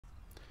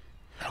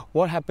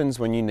What happens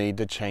when you need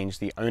to change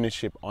the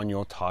ownership on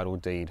your title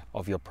deed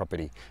of your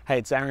property? Hey,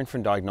 it's Aaron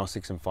from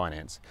Diagnostics and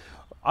Finance.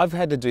 I've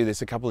had to do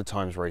this a couple of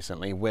times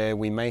recently where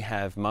we may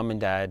have mum and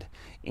dad,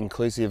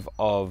 inclusive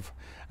of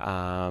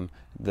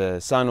the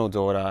son or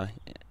daughter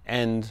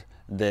and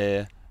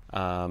their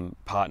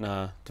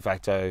partner, de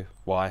facto,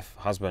 wife,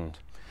 husband.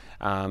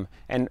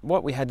 And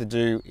what we had to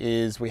do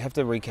is we have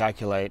to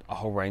recalculate a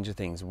whole range of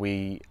things.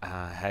 We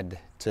had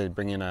to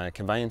bring in a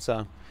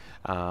conveyancer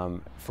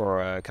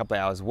for a couple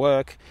of hours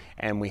work,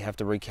 and we have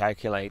to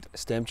recalculate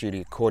stamp duty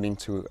according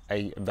to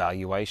a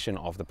valuation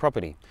of the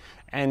property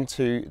and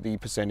to the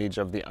percentage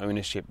of the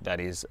ownership that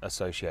is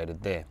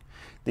associated there.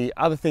 The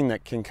other thing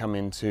that can come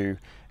into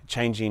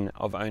changing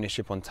of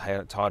ownership on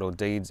title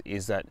deeds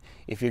is that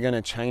if you're going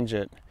to change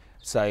it,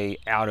 say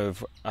out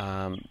of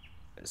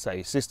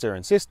say sister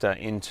and sister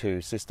into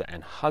sister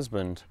and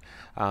husband,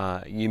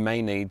 you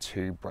may need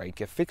to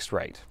break a fixed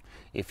rate.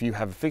 If you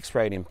have a fixed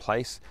rate in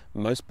place,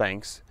 most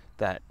banks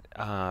that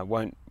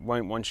won't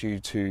want you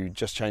to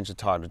just change the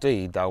title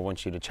deed, they'll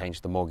want you to change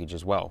the mortgage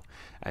as well.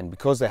 And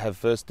because they have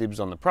first dibs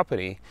on the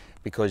property,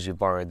 because you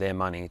borrowed their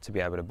money to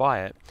be able to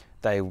buy it,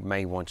 they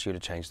may want you to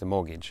change the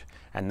mortgage.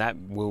 And that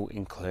will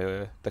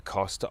incur the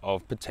cost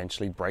of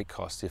potentially break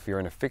costs if you're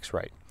in a fixed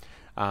rate.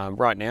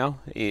 Right now,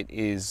 it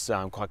is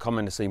quite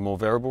common to see more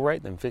variable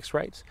rate than fixed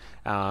rates,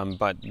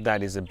 but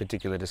that is a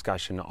particular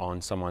discussion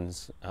on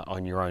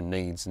on your own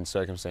needs and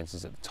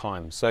circumstances at the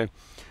time. So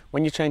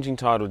when you're changing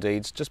title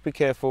deeds, just be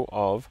careful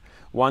of,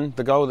 one,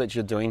 the goal that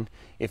you're doing.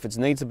 If it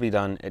needs to be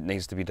done, it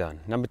needs to be done.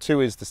 Number two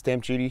is the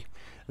stamp duty.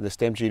 The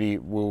stamp duty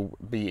will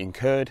be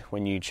incurred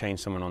when you change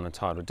someone on the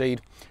title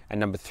deed. And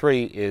number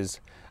three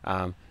is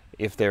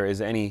if there is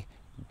any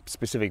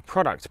specific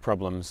product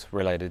problems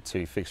related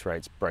to fixed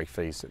rates, break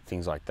fees,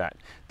 things like that.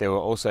 There will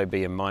also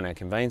be a minor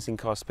conveyancing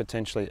cost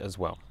potentially as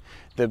well.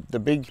 The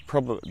big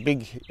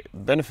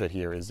benefit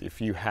here is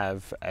if you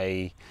have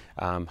a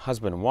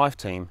husband and wife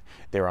team,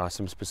 there are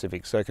some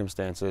specific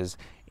circumstances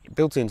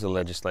built into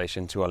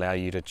legislation to allow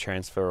you to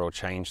transfer or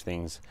change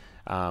things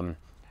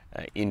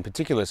in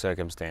particular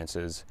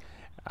circumstances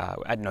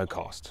at no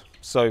cost.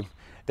 So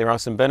there are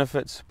some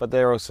benefits, but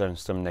there are also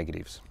some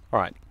negatives. All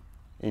right,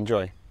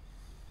 enjoy.